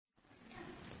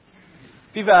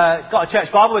If you've got a church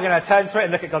Bible, we're going to turn to it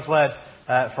and look at God's Word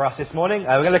for us this morning.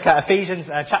 We're going to look at Ephesians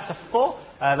chapter 4,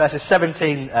 verses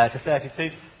 17 to 32,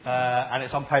 and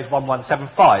it's on page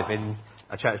 1175 in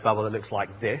a church Bible that looks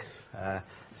like this.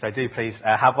 So do please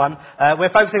have one.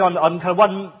 We're focusing on kind of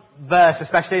one verse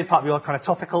especially as part of your kind of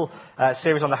topical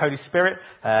series on the Holy Spirit,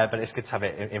 but it's good to have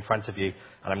it in front of you.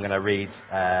 And I'm going to read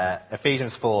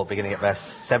Ephesians 4, beginning at verse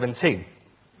 17,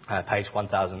 page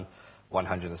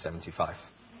 1175.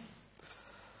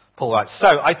 Paul writes, "So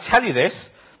I tell you this,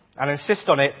 and insist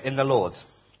on it in the Lord,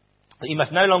 that you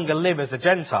must no longer live as the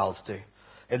Gentiles do,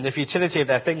 in the futility of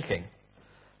their thinking.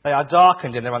 They are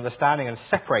darkened in their understanding and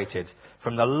separated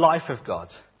from the life of God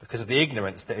because of the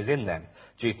ignorance that is in them,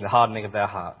 due to the hardening of their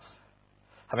hearts.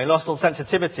 Having lost all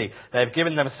sensitivity, they have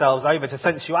given themselves over to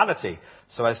sensuality,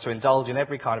 so as to indulge in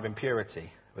every kind of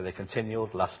impurity, with a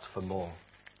continual lust for more.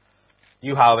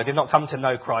 You, however, did not come to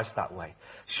know Christ that way.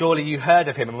 Surely you heard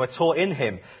of him and were taught in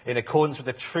him in accordance with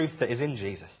the truth that is in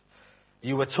Jesus.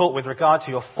 You were taught with regard to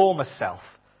your former self,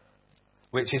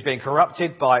 which is being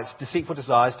corrupted by its deceitful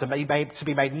desires, to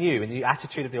be made new in the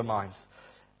attitude of your minds,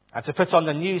 and to put on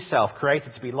the new self,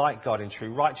 created to be like God in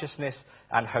true righteousness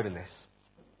and holiness.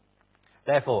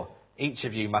 Therefore, each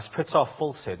of you must put off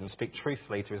falsehood and speak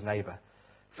truthfully to his neighbour,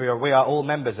 for we are all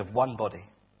members of one body.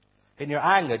 In your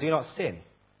anger, do not sin.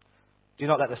 Do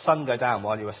not let the sun go down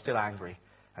while you are still angry,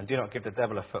 and do not give the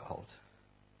devil a foothold.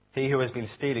 He who has been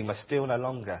stealing must steal no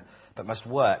longer, but must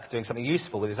work, doing something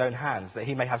useful with his own hands, that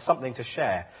he may have something to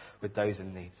share with those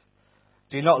in need.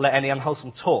 Do not let any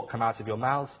unwholesome talk come out of your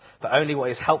mouths, but only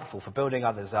what is helpful for building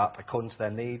others up according to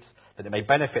their needs, that it may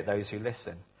benefit those who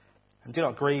listen. And do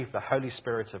not grieve the Holy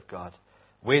Spirit of God,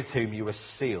 with whom you were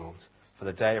sealed for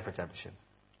the day of redemption.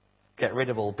 Get rid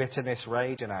of all bitterness,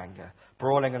 rage and anger,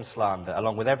 brawling and slander,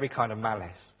 along with every kind of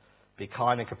malice. Be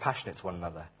kind and compassionate to one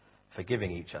another,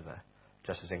 forgiving each other,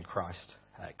 just as in Christ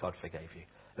God forgave you."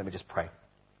 Let me just pray.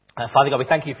 Father God, we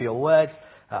thank you for your word.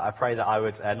 I pray that I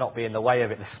would not be in the way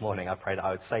of it this morning. I pray that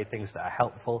I would say things that are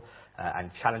helpful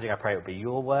and challenging. I pray it would be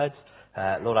your words.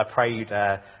 Lord, I pray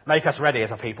you'd make us ready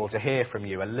as a people to hear from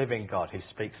you, a living God who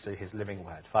speaks through his living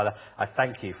word. Father, I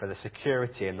thank you for the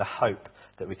security and the hope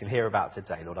that we can hear about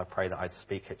today. Lord, I pray that I'd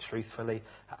speak it truthfully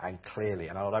and clearly.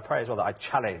 And Lord, I pray as well that I'd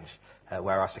challenge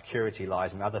where our security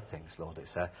lies in other things, Lord.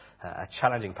 It's a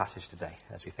challenging passage today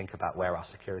as we think about where our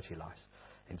security lies.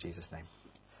 In Jesus' name.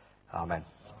 Amen.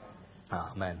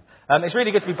 Amen. It's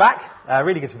really good to be back.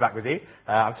 Really good to be back with you.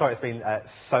 I'm sorry it's been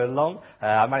so long.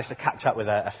 I managed to catch up with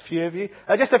a few of you.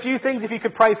 Just a few things, if you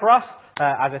could pray for us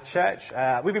as a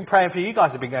church. We've been praying for you. You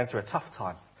guys have been going through a tough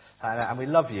time. And we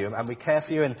love you and we care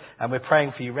for you and we're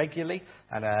praying for you regularly.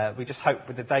 And we just hope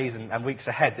with the days and weeks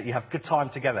ahead that you have good time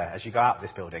together as you go out of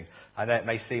this building. I know it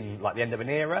may seem like the end of an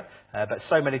era, but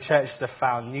so many churches have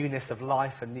found newness of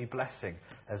life and new blessing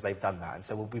as they've done that. And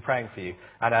so we'll be praying for you.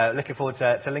 And looking forward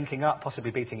to linking up,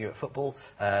 possibly beating you at football,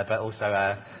 but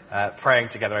also praying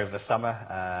together over the summer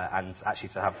and actually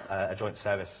to have a joint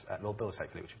service at Lord Bill's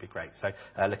hopefully, which would be great. So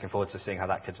looking forward to seeing how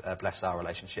that could bless our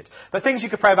relationships. But things you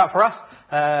could pray about for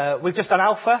us. We've just done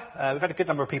Alpha. We've had a good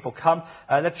number of people come.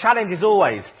 The challenge is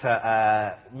always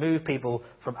to move people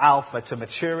from Alpha to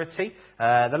maturity.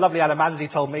 The lovely Alan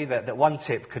Manzi told me that one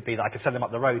tip could be that I could send them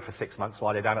up the road for 6 months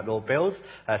while they're down at Lord Bill's.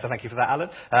 So thank you for that, Alan.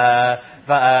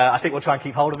 But I think we'll try and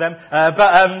keep hold of them.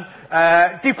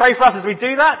 But do pray for us as we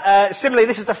do that. Similarly,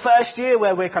 this is the first year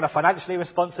where we're kind of financially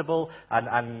responsible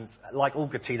and like all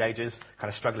good teenagers,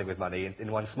 kind of struggling with money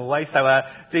in one small way. So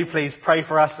do please pray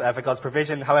for us for God's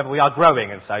provision. However, we are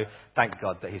growing, and so thank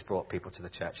God that he's brought people to the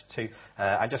church too.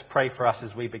 And just pray for us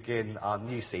as we begin our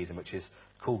new season, which is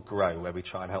called Grow, where we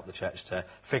try and help the church to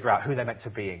figure out who they're meant to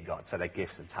be in God, so their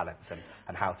gifts and talents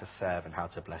and how to serve and how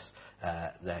to bless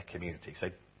their community. So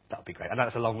that would be great. I know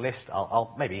it's a long list.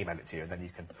 I'll maybe email it to you and then you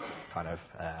can kind of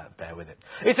bear with it.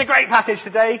 It's a great passage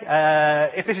today.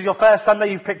 If this is your first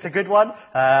Sunday, you've picked a good one.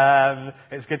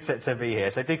 It's good to be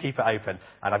here. So do keep it open.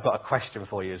 And I've got a question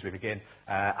for you as we begin,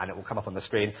 and it will come up on the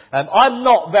screen. I'm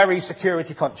not very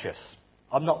security conscious.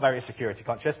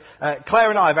 Claire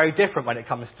and I are very different when it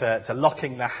comes to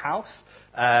locking the house.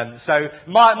 So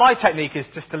my technique is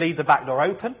just to leave the back door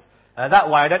open. That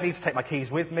way I don't need to take my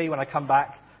keys with me when I come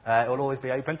back. It will always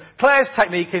be open. Claire's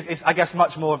technique is, I guess,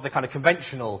 much more of the kind of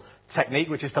conventional technique,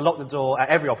 which is to lock the door at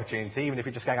every opportunity, even if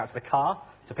you're just going out to the car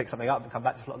to pick something up and come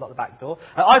back, just lock the back door.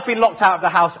 I've been locked out of the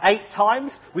house 8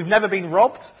 times. We've never been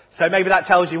robbed. So maybe that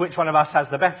tells you which one of us has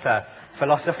the better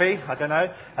philosophy. I don't know.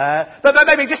 But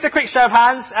maybe just a quick show of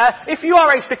hands. If you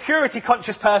are a security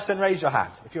conscious person, raise your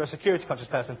hand. If you're a security conscious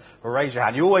person, raise your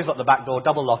hand. You always lock the back door,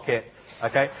 double lock it.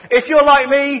 Okay. If you're like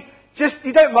me,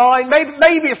 you don't mind.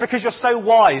 Maybe it's because you're so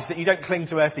wise that you don't cling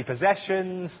to earthly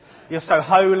possessions. You're so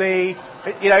holy.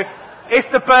 You know, if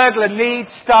the burglar needs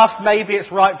stuff, maybe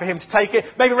it's right for him to take it.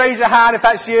 Maybe raise your hand if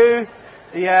that's you.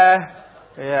 Yeah.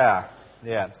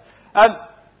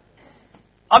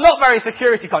 I'm not very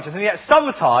security conscious, and yet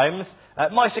sometimes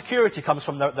my security comes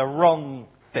from the wrong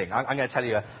thing. I'm going to tell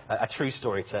you a true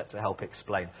story to help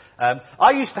explain.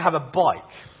 I used to have a bike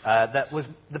that was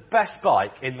the best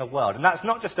bike in the world, and that's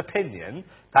not just opinion,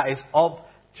 that is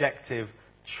objective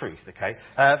truth, okay?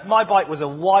 My bike was a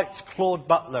white Claude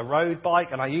Butler road bike,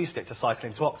 and I used it to cycle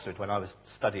into Oxford when I was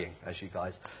studying, as you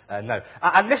guys know.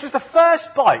 And this was the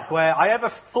first bike where I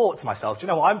ever thought to myself, do you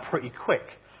know what, I'm pretty quick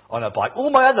on a bike. All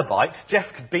my other bikes, Jeff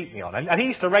could beat me on, and he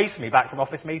used to race me back from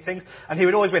office meetings, and he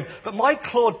would always win. But my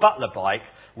Claude Butler bike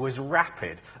was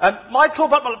rapid. My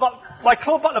Claude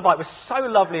Butler bike was so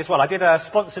lovely as well. I did a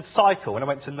sponsored cycle when I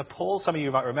went to Nepal, some of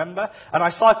you might remember, and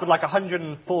I cycled like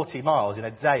 140 miles in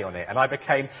a day on it, and I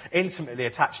became intimately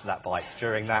attached to that bike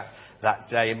during that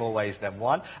day in more ways than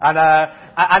one. And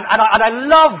I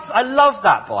loved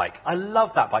that bike. I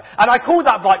loved that bike. And I called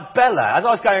that bike Bella. As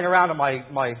I was going around on my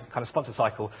kind of sponsored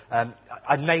cycle,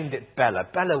 I named it Bella.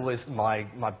 Bella was my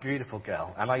beautiful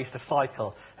girl. And I used to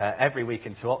cycle every week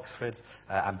into Oxford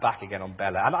and back again on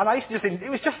Bella. And I used to just think, it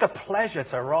was just a pleasure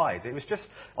to ride. It was just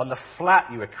on the flat,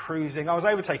 you were cruising. I was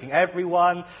overtaking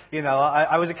everyone. You know,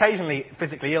 I was occasionally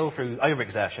physically ill through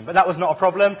overexertion, but that was not a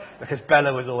problem because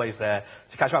Bella was always there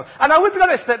to catch up. And I would be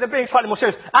honest, that they're being slightly more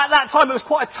serious. At that time, it was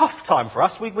quite a tough time for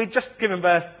us. We'd just given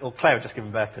birth, or Claire had just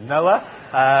given birth to Noah.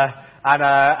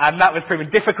 And that was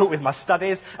proving difficult with my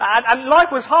studies. And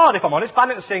life was hard, if I'm honest.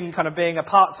 Balancing kind of being a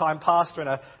part-time pastor and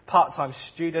a part-time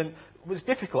student was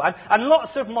difficult. And lots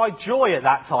of my joy at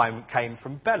that time came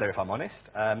from Bella, if I'm honest.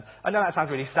 I know that sounds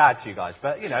really sad to you guys,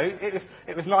 but, you know,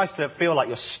 it was nice to feel like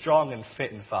you're strong and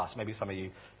fit and fast. Maybe some of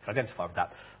you can identify with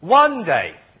that. One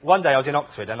day I was in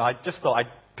Oxford, and I just thought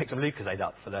I'd pick some Lucozade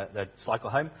up for the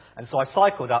cycle home. And so I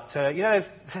cycled up to, you know,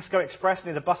 there's Tesco Express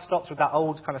near the bus stops with that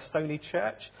old kind of stony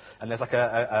church, and there's like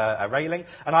a railing.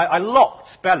 And I locked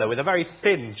Bella with a very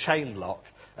thin chain lock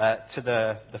to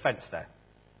the fence there,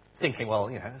 thinking, well,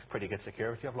 you know, that's pretty good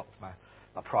security. I've locked my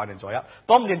pride and joy up.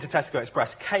 Bombed into Tesco Express,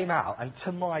 came out, and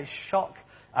to my shock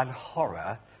and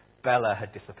horror, Bella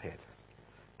had disappeared.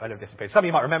 Bella had disappeared. Some of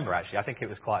you might remember, actually. I think it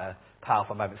was quite a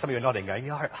powerful moment. Some of you are nodding, going,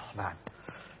 oh, man.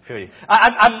 Feel you.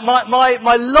 And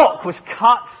my lock was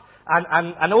cut,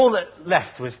 and all that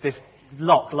left was this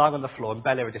lock lying on the floor, and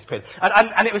Bella had disappeared.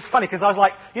 And it was funny, because I was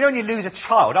like, you know when you lose a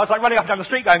child? I was like running up and down the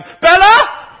street going, Bella!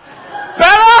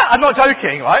 Bella! I'm not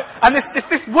joking, right? And this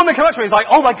woman came up to me and was like,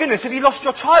 oh my goodness, have you lost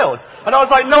your child? And I was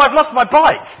like, no, I've lost my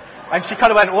bike. And she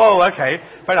kind of went, whoa, okay,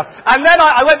 fair enough. And then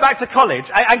I went back to college,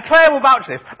 and Claire will vouch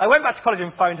for this. I went back to college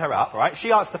and phoned her up, right?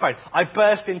 She answered the phone. I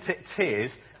burst into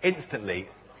tears instantly.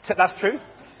 That's true?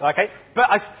 Okay? But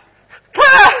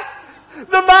Claire!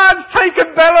 The man's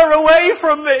taken Bella away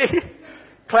from me!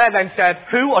 Claire then said,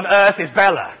 who on earth is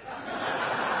Bella?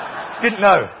 Didn't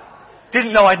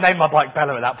know I'd named my bike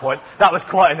Bella at that point. That was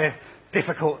quite a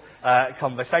difficult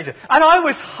conversation. And I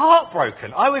was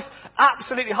heartbroken. I was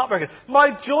absolutely heartbroken. My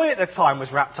joy at the time was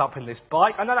wrapped up in this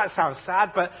bike. I know that sounds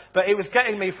sad, but it was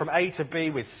getting me from A to B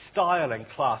with style and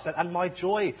class. And my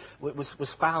joy was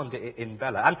found in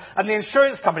Bella. And the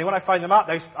insurance company, when I phoned them up,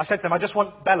 I said to them, I just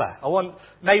want Bella.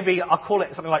 Maybe I'll call it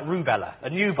something like Rubella, a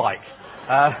new bike.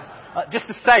 Just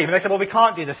the same. And they said, well, we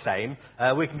can't do the same.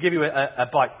 We can give you a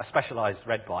bike, a specialised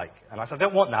red bike. And I said, I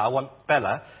don't want that. I want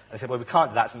Bella. And they said, well, we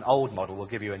can't do that. It's an old model. We'll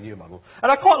give you a new model. And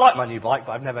I quite like my new bike,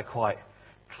 but I've never quite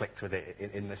clicked with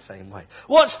it in the same way.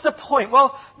 What's the point?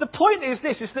 Well, the point is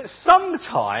this, is that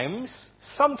sometimes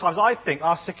I think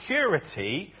our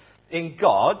security in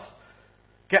God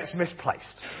gets misplaced.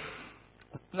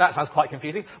 That sounds quite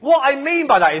confusing. What I mean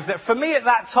by that is that for me at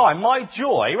that time, my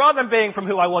joy, rather than being from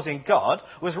who I was in God,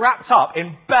 was wrapped up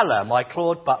in Bella, my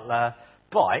Claude Butler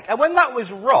bike. And when that was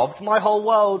robbed, my whole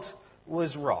world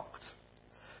was rocked.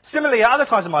 Similarly, at other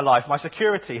times in my life, my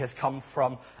security has come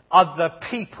from other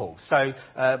people. So,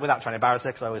 without trying to embarrass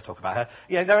her, because I always talk about her,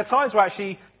 there are times where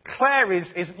actually Claire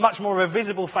is much more of a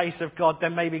visible face of God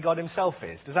than maybe God himself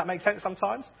is. Does that make sense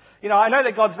sometimes? I know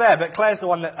that God's there, but Claire's the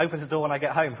one that opens the door when I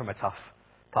get home from a tough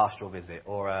pastoral visit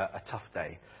or a tough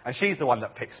day. And she's the one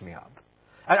that picks me up.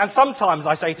 And sometimes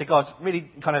I say to God really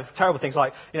kind of terrible things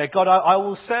like, God, I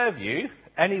will serve you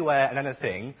anywhere and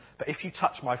anything, but if you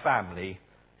touch my family,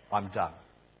 I'm done.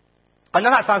 I know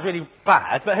that sounds really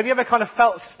bad, but have you ever kind of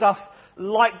felt stuff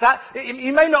like that?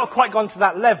 You may not have quite gone to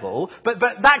that level, but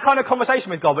that kind of conversation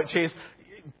with God, which is,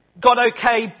 God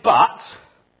okay, but,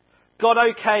 God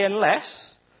okay unless,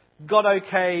 God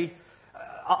okay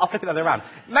I'll flip it the other way around.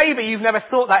 Maybe you've never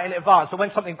thought that in advance, but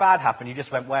when something bad happened, you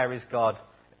just went, where is God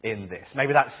in this?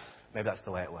 Maybe that's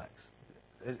the way it works.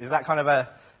 Is that kind of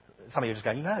some of you are just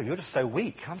going, no, you're just so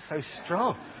weak. I'm so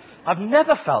strong. I've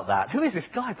never felt that. Who is this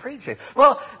guy preaching?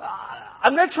 Well,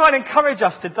 I'm going to try and encourage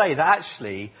us today that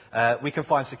actually we can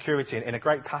find security in a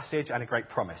great passage and a great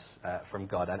promise from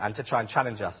God, and to try and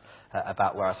challenge us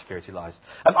about where our security lies.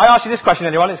 I asked you this question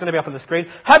earlier on. It's going to be up on the screen.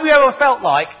 Have you ever felt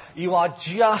like you are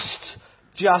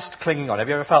just clinging on? Have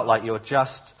you ever felt like you're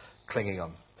just clinging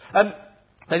on?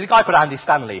 There's a guy called Andy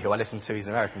Stanley who I listen to. He's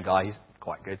an American guy. He's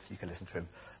quite good. You can listen to him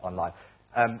online.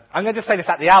 I'm going to just say this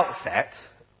at the outset,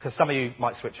 because some of you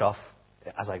might switch off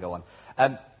as I go on.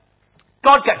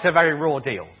 God gets a very raw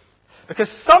deal. Because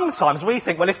sometimes we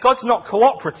think, well, if God's not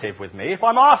cooperative with me, if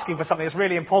I'm asking for something that's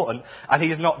really important and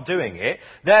he's not doing it,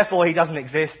 therefore he doesn't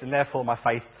exist and therefore my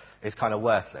faith is kind of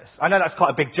worthless. I know that's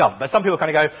quite a big jump, but some people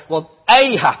kind of go, well,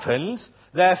 A happened,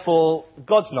 therefore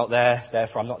God's not there,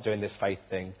 therefore I'm not doing this faith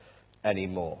thing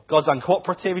anymore. God's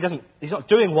uncooperative, he's not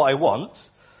doing what I want.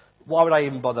 Why would I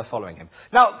even bother following him?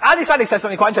 Now, Andy Stanley says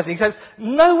something quite interesting. He says,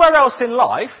 nowhere else in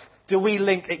life do we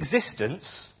link existence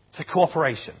to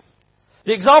cooperation.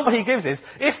 The example he gives is,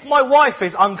 if my wife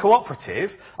is uncooperative,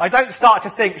 I don't start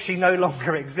to think she no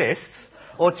longer exists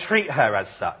or treat her as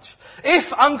such.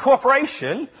 If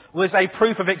uncooperation was a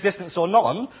proof of existence or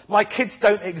none, my kids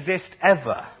don't exist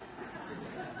ever.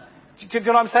 Do you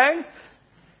know what I'm saying?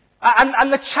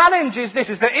 And the challenge is this,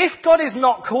 is that if God is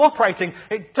not cooperating,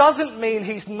 it doesn't mean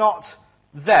he's not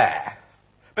there.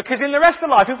 Because in the rest of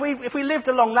life, if we lived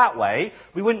along that way,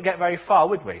 we wouldn't get very far,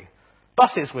 would we?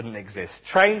 Buses wouldn't exist.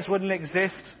 Trains wouldn't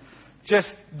exist. Just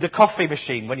the coffee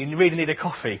machine, when you really need a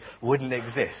coffee, wouldn't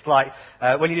exist. Like,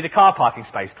 when you need a car parking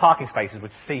space, parking spaces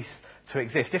would cease to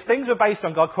exist. If things were based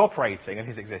on God cooperating in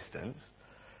his existence,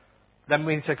 then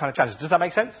we need to kind of challenge it. Does that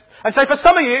make sense? And so for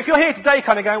some of you, if you're here today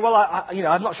kind of going, well,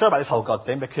 I'm not sure about this whole God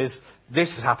thing because this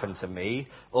has happened to me,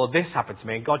 or this happened to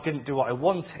me, and God didn't do what I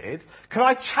wanted, can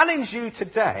I challenge you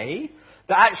today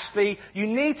that actually you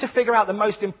need to figure out the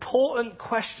most important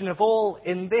question of all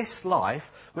in this life,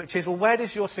 which is, well, where does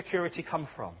your security come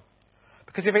from?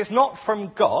 Because if it's not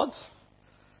from God,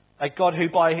 a God who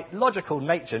by logical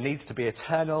nature needs to be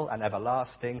eternal and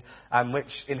everlasting, and which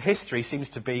in history seems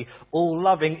to be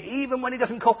all-loving, even when he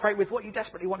doesn't cooperate with what you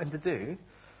desperately want him to do.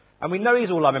 And we know he's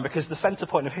all-loving because the centre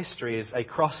point of history is a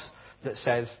cross that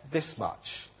says this much,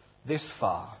 this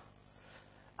far.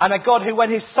 And a God who,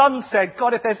 when his son said,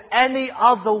 God, if there's any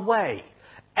other way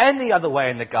in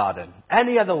the garden,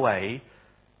 any other way,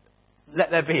 let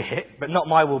there be it, but not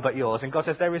my will but yours. And God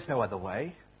says, there is no other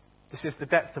way. This is the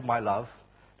depth of my love,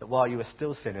 that while you were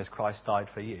still sinners, Christ died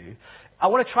for you. I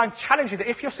want to try and challenge you that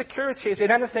if your security is in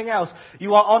anything else,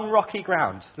 you are on rocky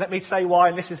ground. Let me say why,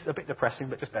 and this is a bit depressing,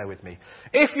 but just bear with me.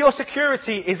 If your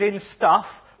security is in stuff,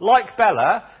 like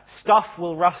Bella, stuff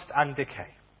will rust and decay.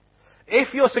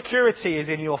 If your security is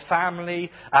in your family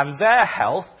and their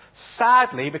health,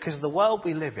 sadly, because of the world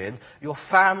we live in, your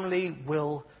family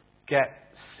will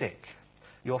get sick.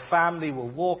 Your family will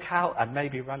walk out and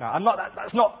maybe run out.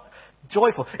 That's not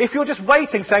joyful. If you're just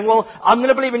waiting, saying, well, I'm going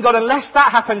to believe in God unless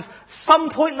that happens, some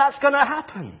point that's going to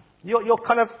happen. You're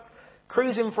kind of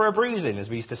cruising for a bruising, as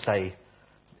we used to say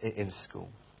in school.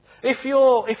 If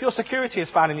your security is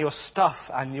found in your stuff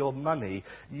and your money,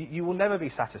 you will never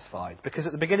be satisfied. Because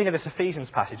at the beginning of this Ephesians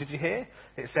passage, did you hear?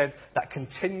 It said that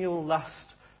continual lust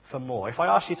for more. If I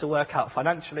asked you to work out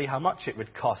financially how much it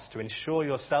would cost to insure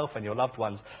yourself and your loved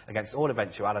ones against all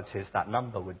eventualities, that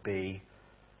number would be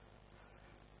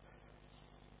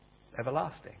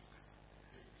everlasting.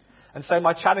 And so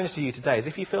my challenge to you today is,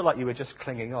 if you feel like you were just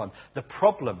clinging on, the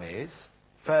problem is,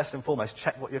 first and foremost,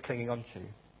 check what you're clinging on to.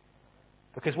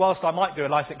 Because whilst I might do a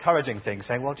nice encouraging thing,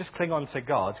 saying, well, just cling on to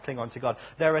God,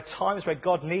 there are times where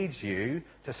God needs you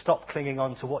to stop clinging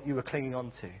on to what you were clinging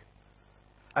on to.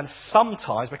 And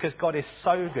sometimes, because God is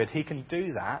so good, he can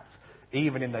do that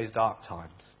even in those dark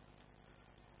times.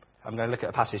 I'm going to look at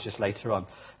a passage just later on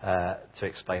to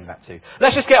explain that too.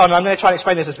 Let's just get on. I'm going to try and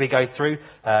explain this as we go through.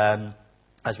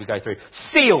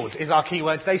 Sealed is our key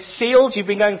word today. Sealed. You've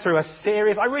been going through a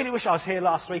series. I really wish I was here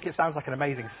last week. It sounds like an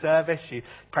amazing service. You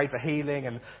prayed for healing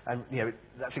and you know,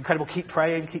 that's incredible. Keep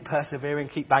praying, keep persevering,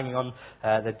 keep banging on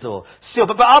the door. Sealed.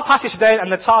 But our passage today,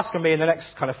 and the task for me in the next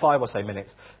kind of 5 or so minutes,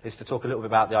 is to talk a little bit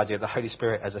about the idea of the Holy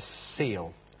Spirit as a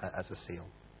seal.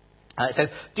 It says,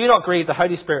 do not grieve the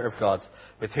Holy Spirit of God,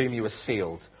 with whom you were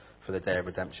sealed for the day of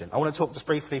redemption. I want to talk just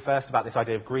briefly first about this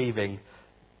idea of grieving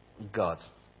God.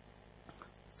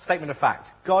 Statement of fact.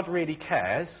 God really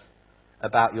cares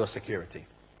about your security.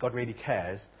 God really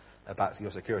cares about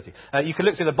your security. You can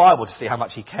look through the Bible to see how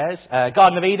much he cares.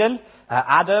 Garden of Eden,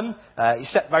 Adam, he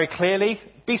said very clearly,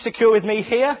 be secure with me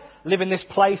here, live in this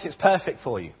place, it's perfect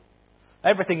for you.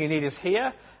 Everything you need is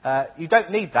here. You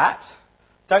don't need that.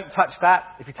 Don't touch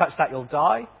that. If you touch that, you'll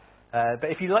die.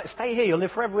 But if you stay here, you'll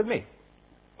live forever with me.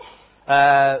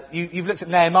 You've looked at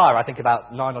Nehemiah, I think,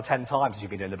 about 9 or 10 times as you've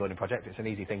been doing the building project. It's an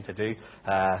easy thing to do,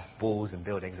 walls and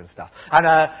buildings and stuff.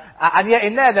 And yet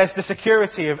in there's the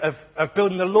security of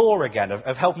building the law again,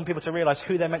 of helping people to realise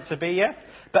who they're meant to be here,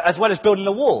 but as well as building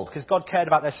the wall, because God cared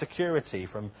about their security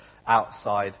from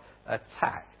outside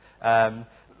attack.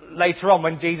 Later on,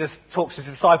 when Jesus talks to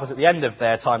his disciples at the end of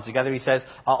their time together, he says,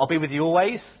 I'll be with you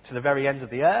always, to the very end of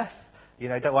the earth. You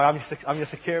know, don't worry, I'm your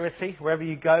security. Wherever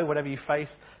you go, whatever you face,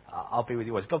 I'll be with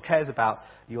you always. God cares about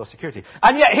your security.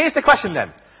 And yet, here's the question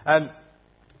then.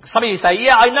 Some of you say,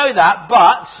 yeah, I know that,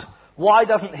 but why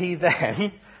doesn't he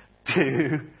then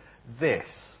do this?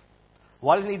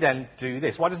 Why doesn't he then do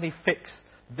this? Why doesn't he fix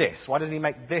this? Why doesn't he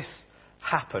make this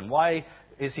happen? Why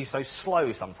is he so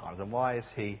slow sometimes? And why is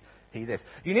he this?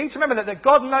 You need to remember that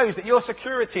God knows that your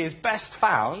security is best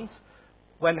found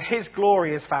when his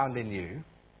glory is found in you,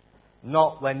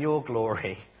 not when your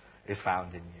glory is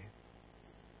found in you.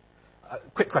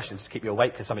 Quick question to keep you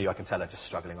awake, because some of you, I can tell, are just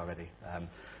struggling already.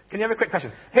 Can you have a quick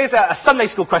question? Here's a Sunday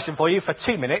school question for you for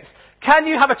 2 minutes. Can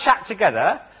you have a chat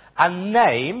together and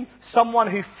name someone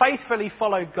who faithfully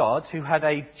followed God, who had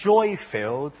a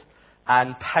joy-filled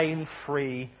and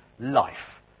pain-free life?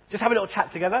 Just have a little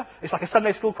chat together. It's like a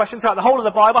Sunday school question throughout the whole of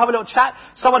the Bible. Have a little chat.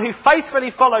 Someone who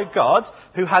faithfully followed God,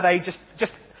 who had a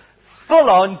just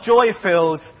full-on,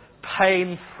 joy-filled,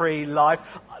 pain-free life.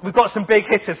 We've got some big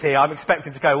hitters here. I'm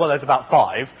expecting to go, well, there's about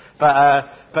 5.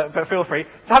 But feel free.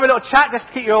 So have a little chat just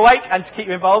to keep you awake and to keep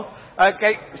you involved.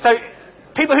 Okay, so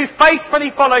people who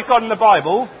faithfully follow God in the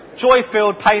Bible,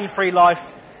 joy-filled, pain-free life,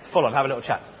 full on. Have a little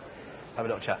chat. Have a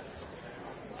little chat.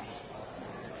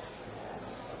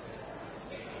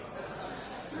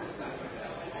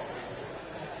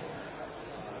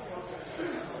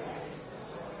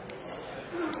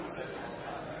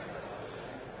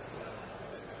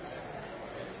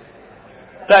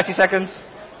 $30 seconds.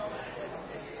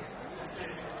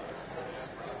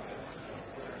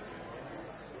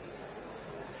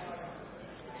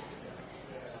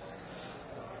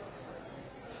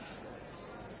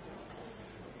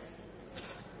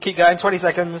 Keep going, 20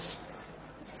 seconds.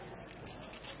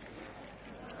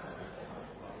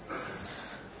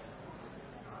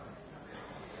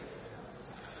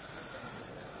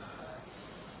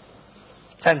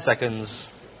 $10 seconds.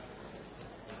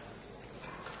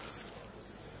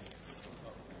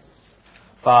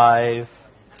 5,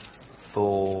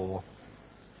 4,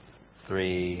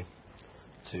 3,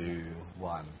 2,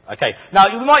 1. Okay, now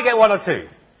you might get 1 or 2,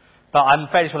 but I'm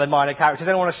fairly sure they're minor characters.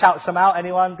 Anyone want to shout some out?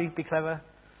 Anyone? Be clever.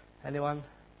 Anyone?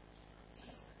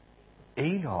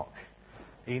 Enoch.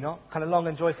 Enoch, kind of long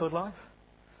and joy-filled life.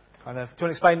 Kind of. Do you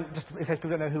want to explain, just in case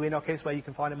people don't know who Enoch is, where you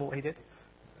can find him, or what he did?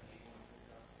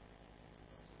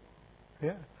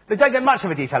 Yeah. They don't get much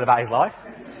of a detail about his life.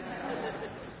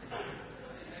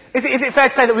 Is it fair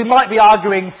to say that we might be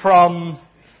arguing from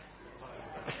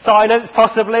silence,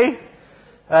 possibly?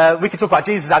 We could talk about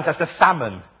Jesus' ancestor,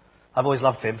 Salmon. I've always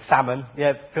loved him. Salmon.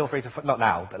 Yeah, feel free to... Not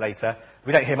now, but later.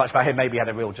 We don't hear much about him. Maybe he had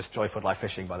a real just joyful life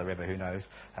fishing by the river. Who knows?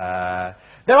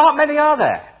 There aren't many, are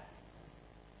there?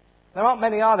 There aren't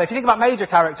many, are there? If you think about major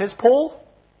characters, Paul?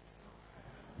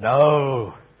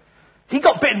 No. He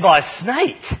got bitten by a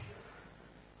snake.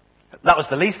 That was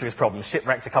the least of his problems.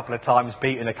 Shipwrecked a couple of times,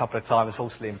 beaten a couple of times,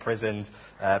 falsely imprisoned,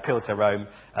 peeled to Rome.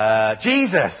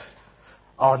 Jesus!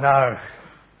 Oh no.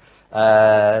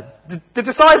 The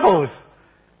disciples?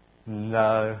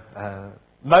 No.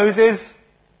 Moses?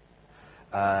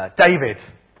 David?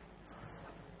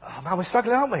 Oh man, we're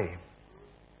struggling, aren't we?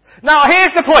 Now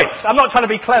here's the point. I'm not trying to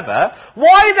be clever.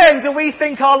 Why then do we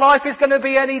think our life is going to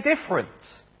be any different?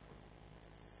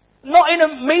 Not in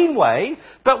a mean way,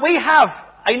 but we have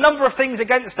a number of things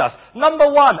against us. Number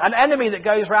one, an enemy that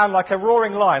goes round like a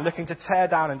roaring lion looking to tear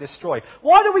down and destroy.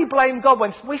 Why do we blame God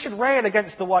when we should rail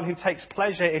against the one who takes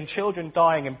pleasure in children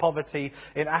dying in poverty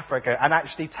in Africa and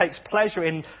actually takes pleasure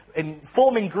in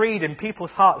forming greed in people's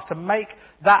hearts to make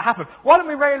that happen? Why don't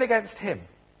we rail against him?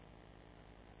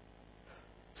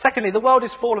 Secondly, the world is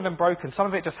fallen and broken. Some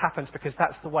of it just happens because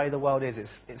that's the way the world is.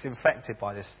 It's infected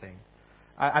by this thing.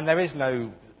 And there is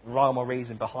no rhyme or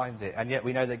reason behind it, and yet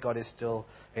we know that God is still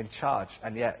in charge,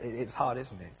 and yet it's hard,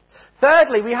 isn't it?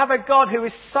 Thirdly, we have a God who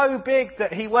is so big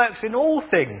that he works in all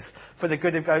things for the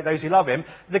good of those who love him.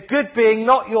 The good being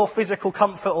not your physical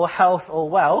comfort or health or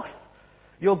wealth,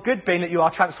 your good being that you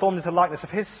are transformed into the likeness of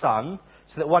his Son,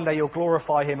 so that one day you'll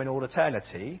glorify him in all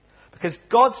eternity. Because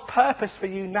God's purpose for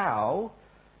you now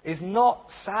is not,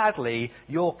 sadly,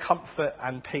 your comfort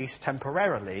and peace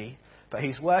temporarily, but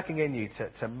he's working in you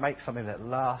to make something that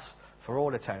lasts for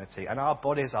all eternity. And our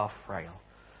bodies are frail,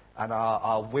 and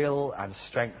our will and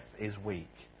strength is weak.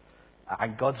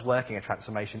 And God's working a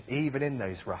transformation even in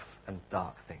those rough and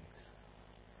dark things.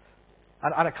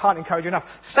 And I can't encourage you enough.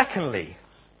 Secondly,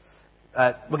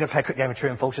 we're going to play a quick game of true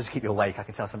and false just to keep you awake. I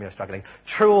can tell some of you are struggling.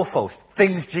 True or false?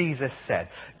 Things Jesus said.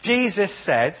 Jesus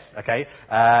said, okay,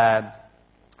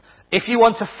 if you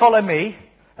want to follow me,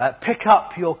 pick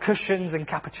up your cushions and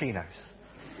cappuccinos.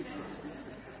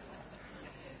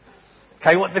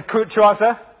 Okay, what's the true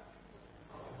answer?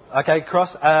 Okay, cross.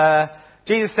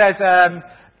 Jesus says,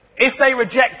 if they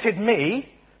rejected me,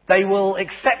 they will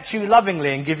accept you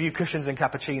lovingly and give you cushions and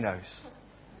cappuccinos.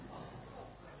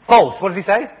 False. What does he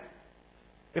say?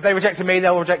 If they rejected me,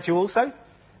 they'll reject you also.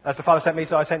 As the Father sent me,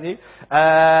 so I sent you.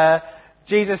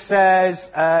 Jesus says,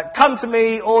 come to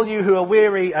me, all you who are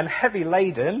weary and heavy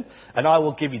laden, and I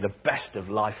will give you the best of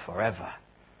life forever.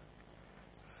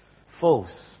 False.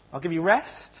 I'll give you rest.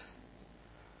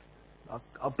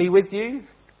 I'll be with you.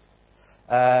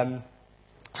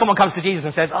 Someone comes to Jesus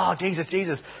and says, oh, Jesus,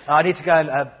 I need to go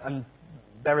and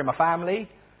bury my family.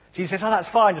 Jesus says, oh, that's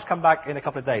fine, just come back in a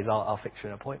couple of days, I'll fix you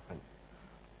an appointment.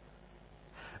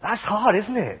 That's hard,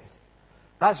 isn't it?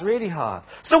 That's really hard.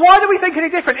 So why do we think any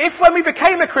different? If when we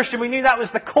became a Christian we knew that was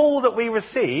the call that we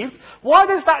received, why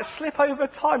does that slip over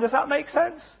time? Does that make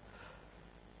sense?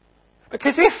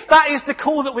 Because if that is the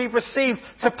call that we've received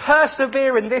to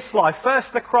persevere in this life, first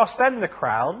the cross, then the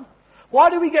crown, why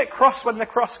do we get cross when the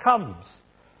cross comes?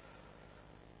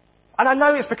 And I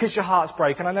know it's because your heart's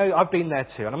broken. I know I've been there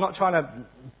too. And I'm not trying to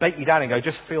bait you down and go,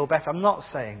 just feel better. I'm not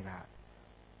saying that.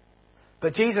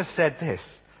 But Jesus said this,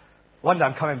 one day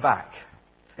I'm coming back.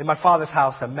 In my Father's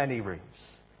house are many rooms.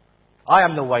 I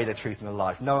am the way, the truth and the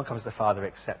life. No one comes to the Father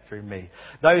except through me.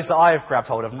 Those that I have grabbed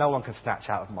hold of, no one can snatch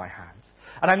out of my hand.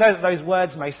 And I know that those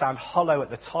words may sound hollow at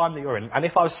the time that you're in. And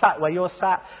if I was sat where you're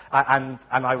sat and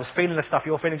I was feeling the stuff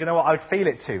you're feeling, do you know what? I would feel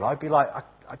it too. I'd be like,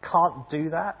 I can't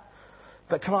do that.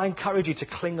 But can I encourage you to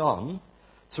cling on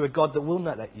to a God that will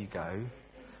not let you go,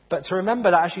 but to remember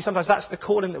that actually sometimes that's the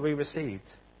calling that we received.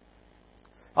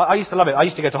 I used to love it. I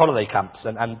used to go to holiday camps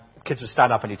and kids would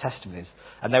stand up and do testimonies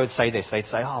and they would say this. They'd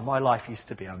say, oh, my life used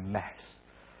to be a mess.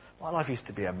 My life used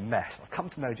to be a mess. I've come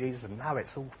to know Jesus and now it's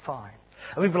all fine.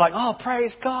 And we'd be like, oh,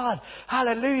 praise God.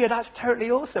 Hallelujah. That's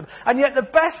totally awesome. And yet the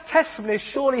best testimonies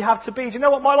surely have to be, do you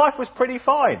know what? My life was pretty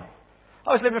fine.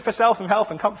 I was living for self and health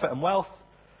and comfort and wealth.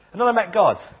 And then I met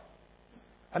God.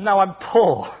 And now I'm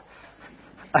poor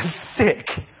and sick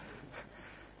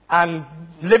and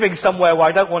living somewhere where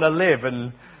I don't want to live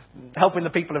and helping the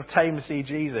people of Thames see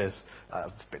Jesus.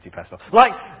 It's a bit too personal.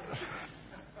 Like,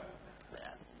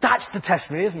 that's the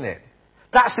testimony, isn't it?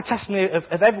 That's the testimony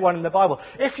of everyone in the Bible.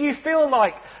 If you feel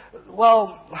like,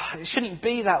 well, it shouldn't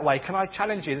be that way, can I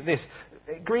challenge you that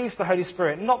it grieves the Holy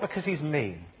Spirit, not because he's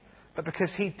mean, but because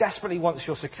he desperately wants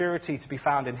your security to be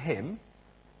found in him.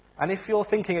 And if you're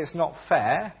thinking it's not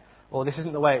fair, or this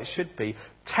isn't the way it should be,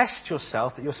 test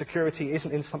yourself that your security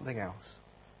isn't in something else.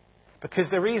 Because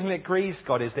the reason it grieves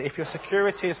God is that if your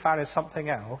security is found in something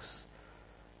else,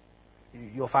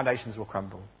 your foundations will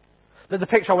crumble. The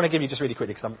picture I want to give you just really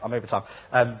quickly, because I'm over time.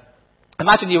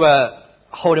 Imagine you were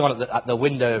holding on at the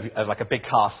window of like a big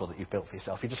castle that you've built for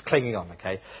yourself. You're just clinging on,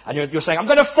 okay? And you're saying, I'm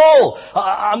going to fall!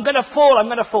 I'm going to fall! I'm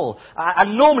going to fall!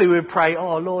 And normally we would pray,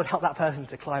 oh, Lord, help that person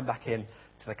to climb back in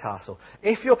to the castle.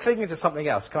 If you're clinging to something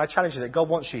else, can I challenge you that God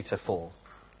wants you to fall?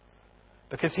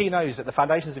 Because he knows that the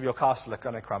foundations of your castle are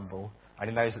going to crumble, and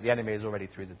he knows that the enemy is already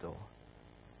through the door.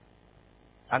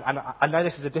 And I know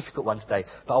this is a difficult one today,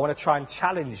 but I want to try and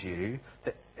challenge you,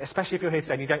 that, especially if you're here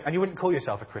today and you wouldn't call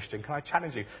yourself a Christian, can I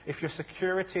challenge you, if your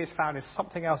security is found in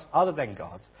something else other than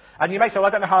God, and you may say, well, I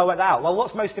don't know how I worked that out. Well,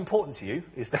 what's most important to you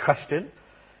is the question.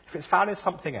 If it's found in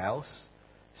something else,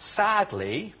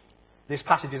 sadly, this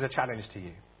passage is a challenge to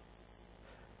you.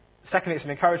 Secondly, it's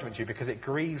an encouragement to you because it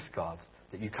grieves God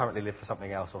that you currently live for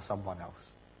something else or someone else.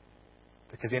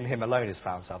 Because in him alone is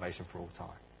found salvation for all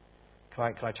time.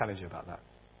 Can I challenge you about that?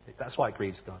 That's why it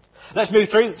grieves God. Let's move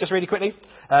through, just really quickly.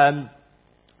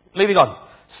 Moving on.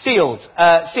 Sealed.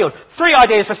 Sealed. 3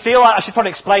 ideas for seal. I should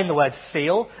probably explain the word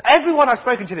seal. Everyone I've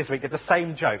spoken to this week did the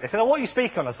same joke. They said, oh, what are you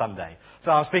speaking on a Sunday?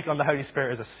 So I'm speaking on the Holy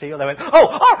Spirit as a seal. They went, and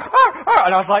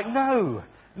I was like, no,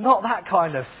 not that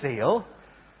kind of seal.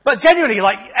 But genuinely,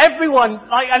 like, everyone,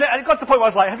 like, and it got to the point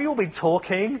where I was like, have you all been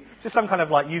talking? Just some kind of,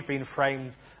 like, you've been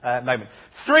framed moment.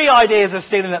 3 ideas of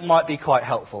sealing that might be quite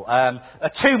helpful. A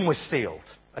tomb was sealed.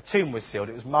 A tomb was sealed.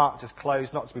 It was marked as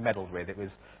closed, not to be meddled with. It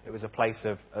was a place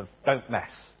of don't mess.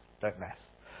 Don't mess.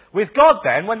 With God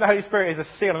then, when the Holy Spirit is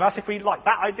a seal on us, if we like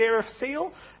that idea of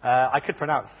seal, I could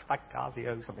pronounce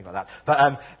phagazio, something like that, but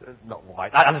not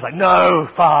white. I was like, no,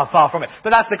 far from it. But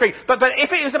that's the Greek. But if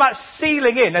it is about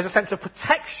sealing in, there's a sense of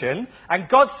protection, and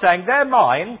God's saying, they're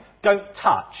mine, don't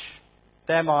touch.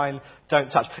 They're mine,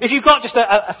 don't touch. If you've got just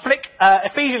a flick,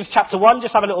 Ephesians chapter 1,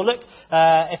 just have a little look.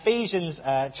 Ephesians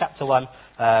chapter 1,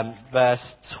 verse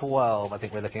 12, I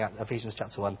think we're looking at. Ephesians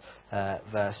chapter 1,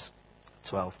 verse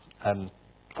 12.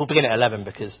 We'll begin at 11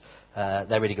 because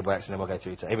they're really good works, and then we'll go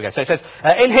through to... Here we go. So it says,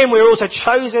 in him we were also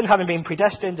chosen, having been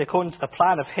predestined according to the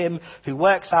plan of him who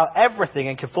works out everything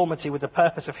in conformity with the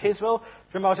purpose of his will.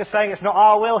 Remember I was just saying it's not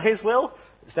our will, his will?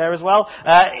 It's there as well.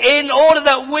 In order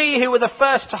that we who were the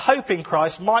first to hope in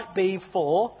Christ might be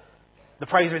for the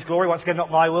praise of his glory. Once again,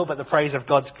 not my will, but the praise of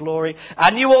God's glory.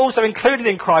 And you were also included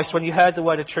in Christ when you heard the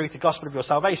word of truth, the gospel of your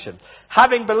salvation.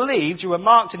 Having believed, you were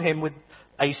marked in him with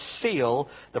a seal,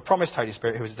 the promised Holy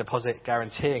Spirit, who is a deposit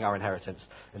guaranteeing our inheritance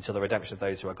until the redemption of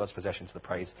those who are God's possession to the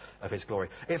praise of his glory.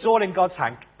 It's all in God's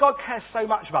hand. God cares so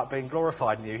much about being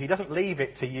glorified in you, he doesn't leave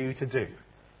it to you to do.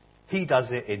 He does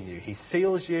it in you. He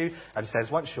seals you and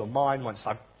says, once you're mine, once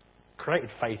I've created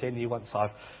faith in you, once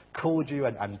I've called you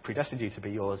and predestined you to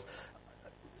be yours,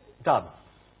 done.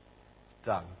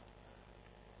 Done.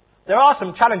 There are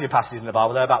some challenging passages in the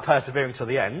Bible that are about persevering till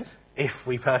the end. If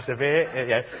we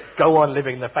persevere, go on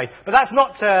living the faith. But that's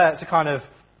not to kind of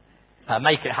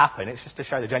make it happen. It's just to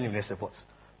show the genuineness of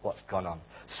what's gone on.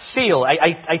 Seal.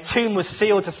 A tomb was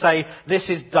sealed to say, this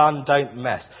is done, don't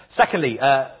mess. Secondly,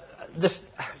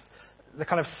 the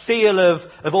kind of seal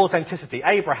of authenticity.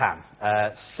 Abraham.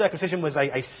 Circumcision was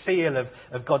a seal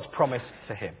of God's promise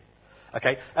to him.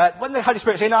 Okay, when the Holy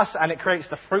Spirit's in us and it creates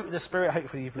the fruit of the Spirit,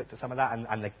 hopefully you've looked at some of that,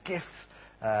 and the gifts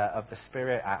of the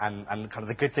Spirit and kind of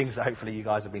the good things that hopefully you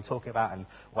guys have been talking about and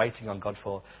waiting on God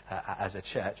for as a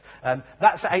church.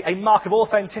 That's a mark of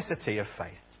authenticity of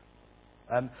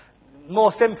faith.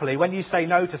 More simply, when you say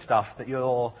no to stuff that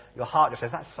your heart just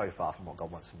says, that's so far from what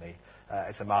God wants from me,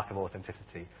 it's a mark of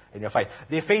authenticity in your faith.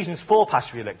 The Ephesians 4 passage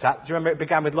we looked at, do you remember it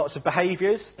began with lots of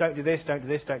behaviours? Don't do this, don't do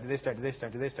this, don't do this, don't do this,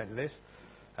 don't do this, don't do this.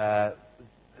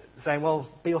 Saying, well,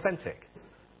 be authentic.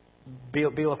 Be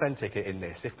authentic in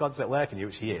this. If God's at work in you,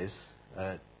 which he is,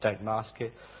 don't mask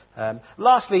it.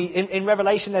 Lastly, in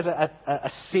Revelation, there's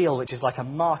a seal which is like a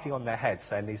marking on their head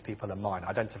saying these people are mine.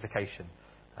 Identification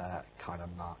kind of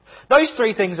mark. Those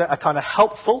three things are kind of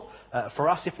helpful for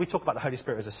us. If we talk about the Holy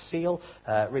Spirit as a seal,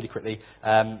 really quickly,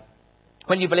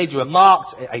 when you believe you are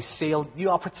marked, a seal,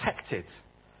 you are protected.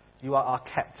 You are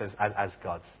kept as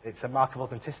God's. It's a mark of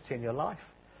authenticity in your life.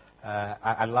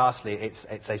 And lastly,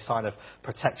 it's a sign of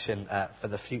protection for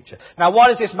the future. Now, why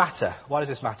does this matter? Why does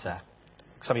this matter?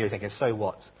 Some of you are thinking, so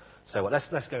what? So what?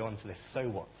 Let's go on to this. So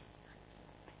what?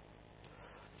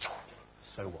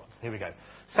 So what? Here we go.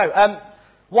 So,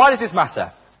 why does this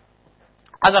matter?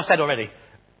 As I've said already,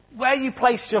 where you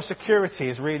place your security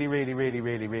is really, really, really,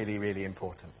 really, really, really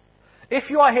important. If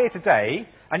you are here today,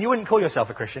 and you wouldn't call yourself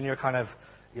a Christian, you're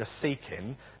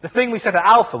seeking, the thing we said at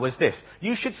Alpha was this: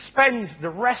 you should spend the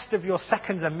rest of your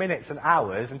seconds and minutes and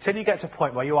hours until you get to a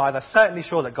point where you are either certainly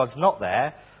sure that God's not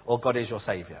there or God is your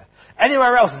saviour.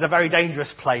 Anywhere else is a very dangerous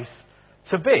place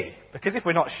to be, because if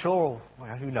we're not sure,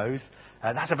 well, who knows,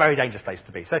 that's a very dangerous place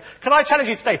to be. So can I challenge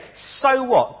you today? So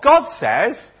what? God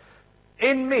says,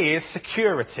 in me is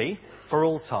security for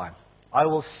all time. I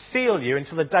will seal you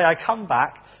until the day I come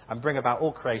back and bring about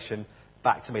all creation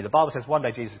back to me. The Bible says one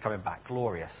day Jesus is coming back,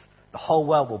 glorious. The whole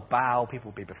world will bow,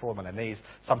 people will be before him on their knees,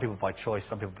 some people by choice,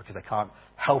 some people because they can't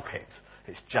help it.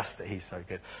 It's just that he's so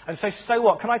good. And so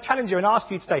what? Can I challenge you and ask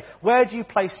you today, where do you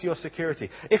place your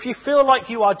security? If you feel like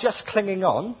you are just clinging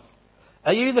on,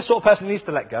 are you the sort of person who needs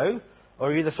to let go? Or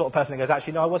are you the sort of person who goes,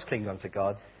 actually, no, I was clinging on to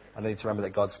God. I need to remember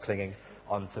that God's clinging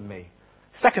on to me.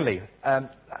 Secondly,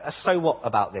 so what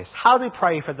about this? How do we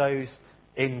pray for those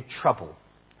in trouble?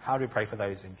 How do we pray for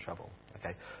those in trouble?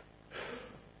 Okay.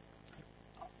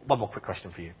 One more quick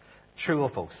question for you. True or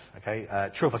false? Okay.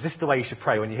 True or false? This is the way you should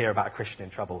pray when you hear about a Christian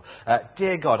in trouble.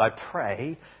 Dear God, I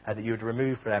pray that you would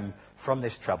remove them from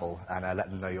this trouble and let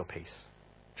them know your peace.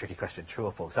 Tricky question. True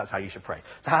or false? That's how you should pray.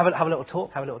 So have a little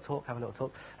talk. Have a little talk. Have a little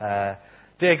talk.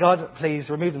 Dear God, please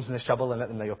remove them from this trouble and let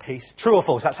them know your peace. True or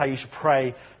false? That's how you should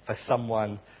pray for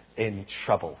someone in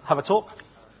trouble. Have a talk.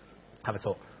 Have a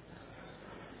talk.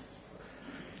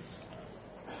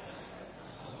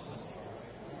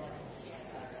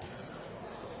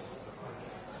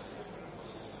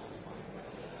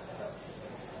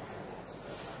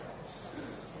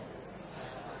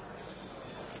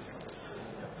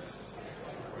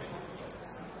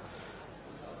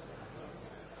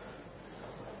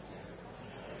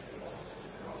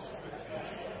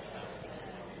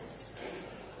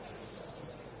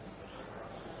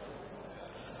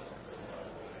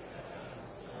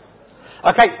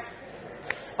 Okay.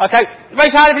 Okay.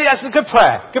 Raise your hand if that's a good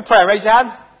prayer. Good prayer. Raise your hand.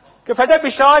 Good prayer. Don't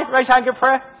be shy. Raise your hand. Good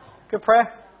prayer. Good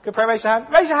prayer. Good prayer. Raise your hand.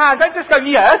 Raise your hand. Don't just go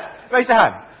yes. Raise your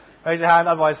hand. Raise your hand.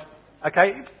 Otherwise,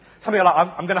 okay. Some of you are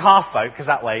like, I'm going to half vote because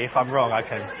that way, if I'm wrong, I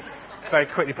can very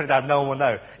quickly put it down. No one will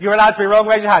know. You're allowed to be wrong.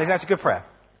 Raise your hand. That's a good prayer.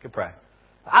 Good prayer.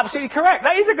 Absolutely correct.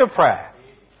 That is a good prayer.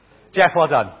 Jeff, well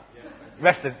done. The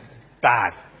rest is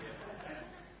bad.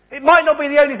 It might not be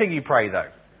the only thing you pray, though.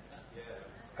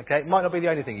 Okay, it might not be the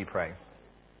only thing you pray.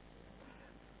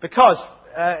 Because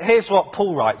here's what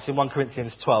Paul writes in 1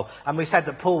 Corinthians 12. And we said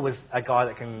that Paul was a guy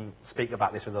that can speak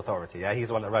about this with authority. Yeah? He's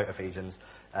the one that wrote Ephesians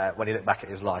when he looked back at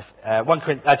his life.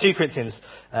 2 Corinthians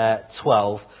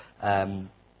 12,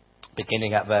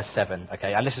 beginning at verse 7.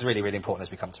 Okay, and this is really, really important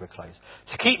as we come to a close.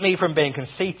 To keep me from being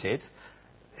conceited,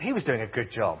 he was doing a good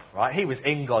job, right? He was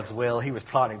in God's will. He was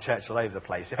planting church all over the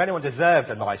place. If anyone deserved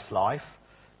a nice life,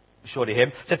 surely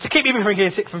him. So to keep me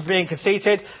from being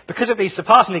conceited, because of these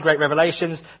surpassingly great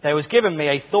revelations, there was given me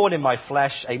a thorn in my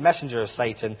flesh, a messenger of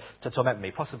Satan to torment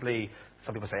me. Possibly,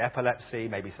 some people say epilepsy,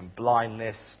 maybe some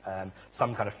blindness,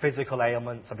 some kind of physical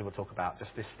ailment. Some people talk about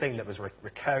just this thing that was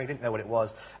recurring, didn't know what it was,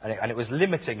 and it was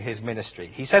limiting his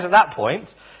ministry. He says at that point,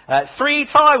 3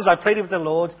 times I pleaded with the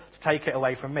Lord to take it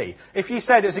away from me. If you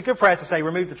said it was a good prayer to say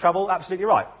remove the trouble, absolutely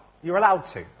right. You're allowed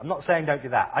to. I'm not saying don't do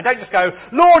that. I don't just go,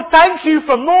 Lord, thank you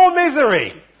for more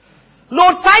misery.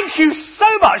 Lord, thank you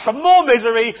so much for more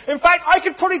misery. In fact, I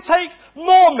could probably take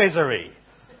more misery.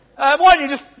 Why don't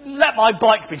you just let my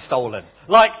bike be stolen?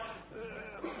 Like,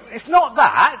 it's not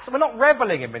that. We're not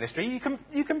reveling in ministry.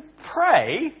 You can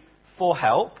pray for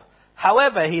help.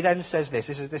 However, he then says this.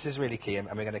 This is really key, and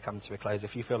we're going to come to a close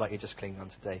if you feel like you're just clinging on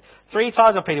today. 3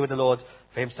 times I pleaded with the Lord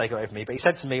for him to take it away from me. But he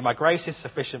said to me, my grace is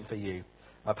sufficient for you.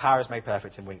 My power is made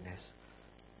perfect in weakness.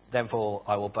 Therefore,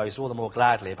 I will boast all the more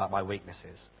gladly about my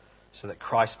weaknesses, so that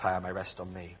Christ's power may rest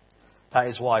on me. That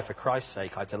is why, for Christ's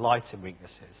sake, I delight in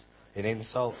weaknesses, in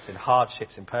insults, in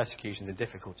hardships, in persecutions, in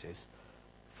difficulties.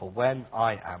 For when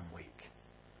I am weak,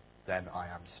 then I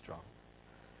am strong.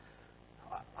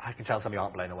 I can tell some of you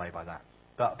aren't blown away by that.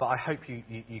 But I hope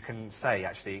you can say,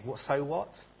 actually, so what?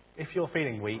 If you're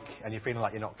feeling weak and you're feeling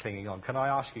like you're not clinging on, can I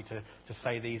ask you to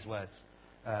say these words?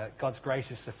 God's grace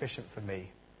is sufficient for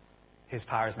me. His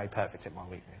power is made perfect in my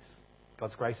weakness.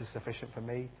 God's grace is sufficient for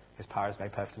me. His power is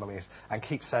made perfect in my weakness. And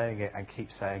keep saying it and keep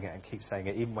saying it and keep saying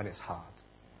it, even when it's hard.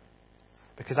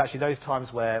 Because actually those times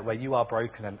where you are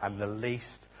broken and the least,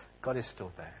 God is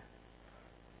still there.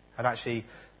 And actually,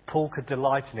 Paul could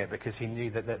delight in it because he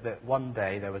knew that one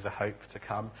day there was a hope to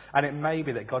come. And it may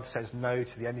be that God says no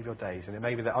to the end of your days. And it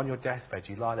may be that on your deathbed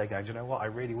you lie there going, do you know what? I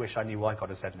really wish I knew why God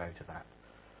had said no to that.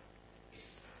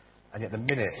 And yet the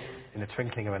minute, in the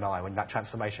twinkling of an eye, when that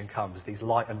transformation comes, these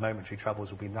light and momentary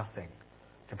troubles will be nothing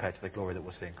compared to the glory that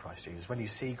we'll see in Christ Jesus. When you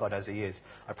see God as he is,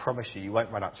 I promise you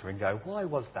won't run up to him and go, why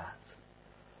was that?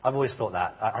 I've always thought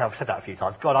that. I've said that a few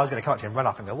times. God, I was going to come up to him and run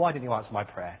up and go, why didn't you answer my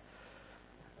prayer?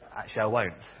 Actually, I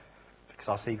won't. Because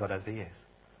I'll see God as he is.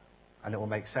 And it will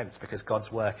make sense because God's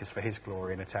work is for his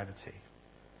glory in eternity.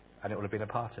 And it will have been a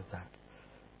part of that.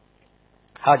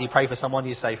 How do you pray for someone?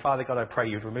 You say, Father God, I pray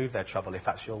you'd remove their trouble if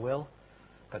that's your will.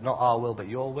 But not our will, but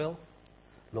your will.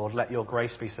 Lord, let your grace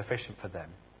be sufficient for them.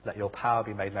 Let your power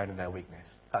be made known in their weakness.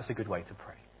 That's a good way to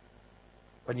pray.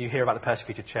 When you hear about the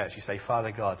persecuted church, you say,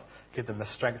 Father God, give them the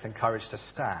strength and courage to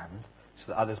stand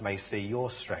so that others may see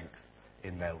your strength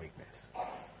in their weakness.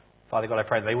 Father God, I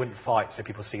pray that they wouldn't fight so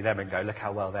people see them and go, look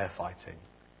how well they're fighting.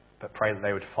 But pray that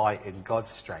they would fight in God's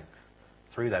strength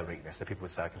through their weakness so people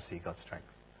would say, I can see God's strength.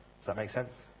 Does that make sense?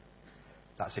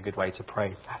 That's a good way to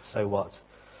pray. So what?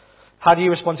 How do you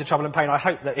respond to trouble and pain? I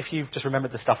hope that if you've just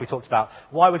remembered the stuff we talked about,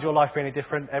 why would your life be any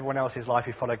different? Everyone else's life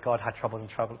who followed God had troubles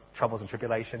and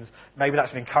tribulations. Maybe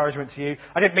that's an encouragement to you.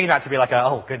 I didn't mean that to be like,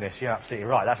 oh goodness, you're absolutely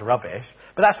right, that's rubbish.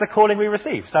 But that's the calling we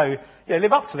receive. So,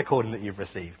 live up to the calling that you've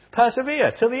received.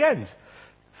 Persevere till the end.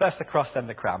 First the cross, then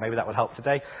the crown. Maybe that will help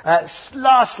today.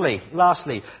 Lastly,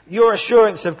 your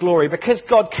assurance of glory. Because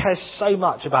God cares so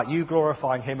much about you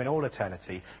glorifying him in all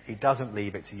eternity, he doesn't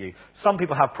leave it to you. Some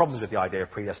people have problems with the idea of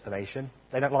predestination.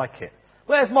 They don't like it.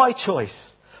 Where's my choice?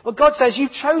 Well, God says you've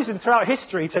chosen throughout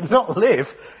history to not live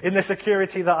in the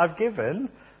security that I've given.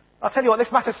 I'll tell you what, this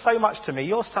matters so much to me.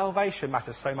 Your salvation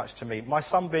matters so much to me. My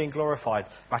son being glorified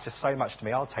matters so much to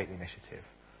me. I'll take the initiative.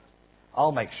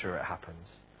 I'll make sure it happens.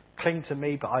 Cling to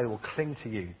me, but I will cling to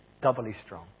you, doubly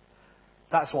strong.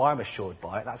 That's why I'm assured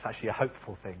by it. That's actually a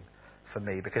hopeful thing for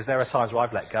me, because there are times where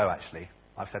I've let go, actually.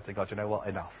 I've said to God, you know what,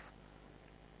 enough.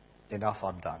 Enough,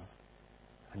 I'm done.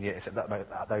 And yet it's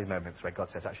at those moments where God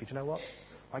says, actually, do you know what?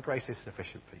 My grace is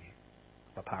sufficient for you.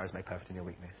 My power is made perfect in your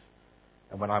weakness.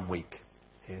 And when I'm weak,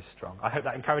 He is strong. I hope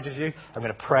that encourages you. I'm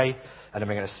going to pray, and then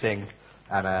we're going to sing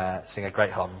a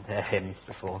great hymn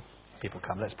before people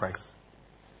come. Let's pray.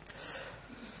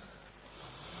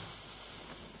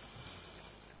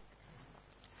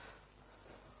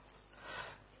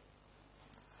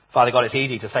 Father God, it's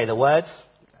easy to say the words,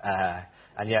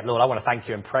 and yet, Lord, I want to thank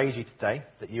you and praise you today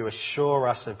that you assure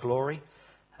us of glory.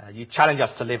 You challenge us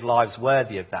to live lives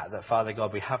worthy of that, Father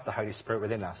God, we have the Holy Spirit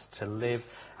within us to live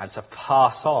and to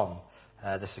pass on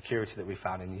the security that we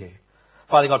found in you.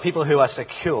 Father God, people who are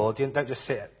secure don't just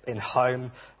sit in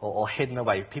home or hidden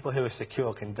away. People who are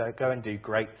secure can go and do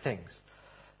great things.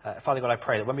 Father God, I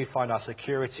pray that when we find our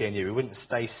security in you, we wouldn't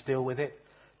stay still with it,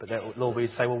 but that, Lord, we'd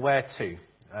say, well, where to?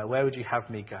 Where would you have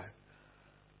me go?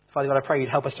 Father God, I pray you'd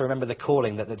help us to remember the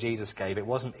calling that Jesus gave. It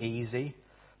wasn't easy.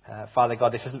 Father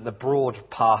God, this isn't the broad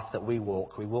path that we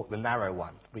walk. We walk the narrow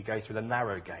one. We go through the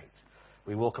narrow gate.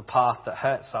 We walk a path that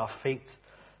hurts our feet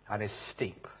and is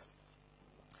steep.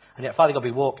 And yet, Father God,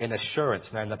 we walk in assurance,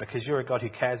 knowing that because you're a God who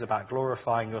cares about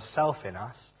glorifying yourself in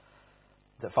us,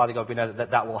 that, Father God, we know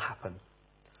that will happen.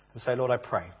 And so, Lord, I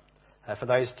pray for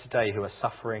those today who are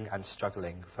suffering and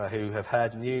struggling, for who have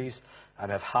heard news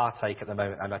and have heartache at the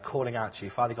moment and are calling out to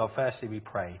you. Father God, firstly we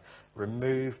pray,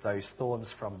 remove those thorns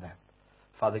from them.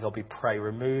 Father God, we pray,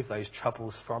 remove those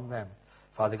troubles from them.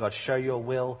 Father God, show your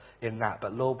will in that.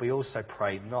 But Lord, we also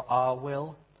pray, not our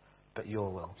will, but your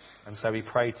will. And so we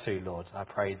pray too, Lord. I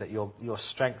pray that your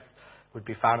strength would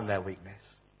be found in their weakness.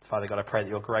 Father God, I pray that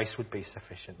your grace would be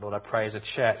sufficient. Lord, I pray as a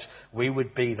church we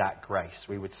would be that grace.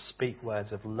 We would speak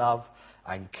words of love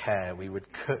and care. We would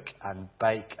cook and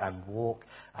bake and walk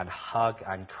and hug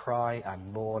and cry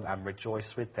and mourn and rejoice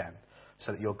with them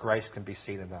so that your grace can be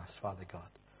seen in us, Father God.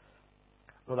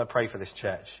 Lord, I pray for this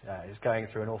church. It's going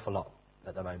through an awful lot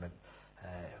at the moment.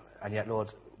 And yet, Lord,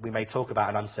 we may talk about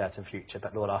an uncertain future,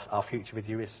 but Lord, our future with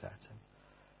you is certain.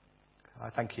 I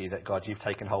thank you that, God, you've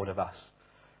taken hold of us.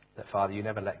 That, Father, you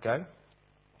never let go.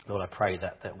 Lord, I pray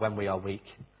that when we are weak,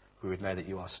 we would know that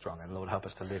you are strong. And Lord, help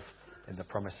us to live in the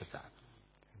promise of that.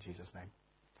 In Jesus' name,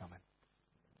 amen.